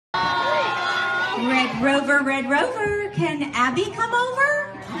Red Rover, can Abby come over?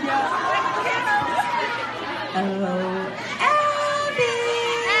 Oh, Abby!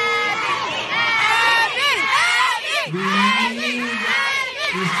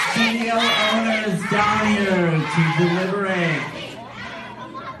 The studio owners down here to deliberate.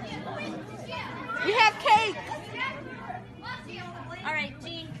 We have cake. All right,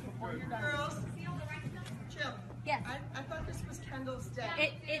 Jean. Girls, chill. Yes. I thought this was Kendall's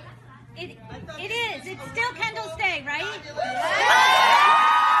day. It is. It's still Kendall's day, right?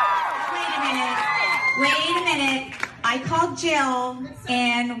 Wait a minute. I called Jill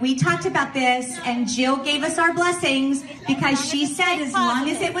and we talked about this and Jill gave us our blessings because she said as long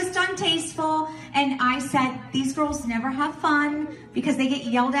as it was done tasteful, and I said these girls never have fun because they get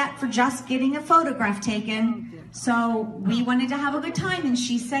yelled at for just getting a photograph taken. So we wanted to have a good time and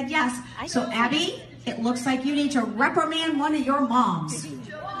she said yes. So Abby, it looks like you need to reprimand one of your moms.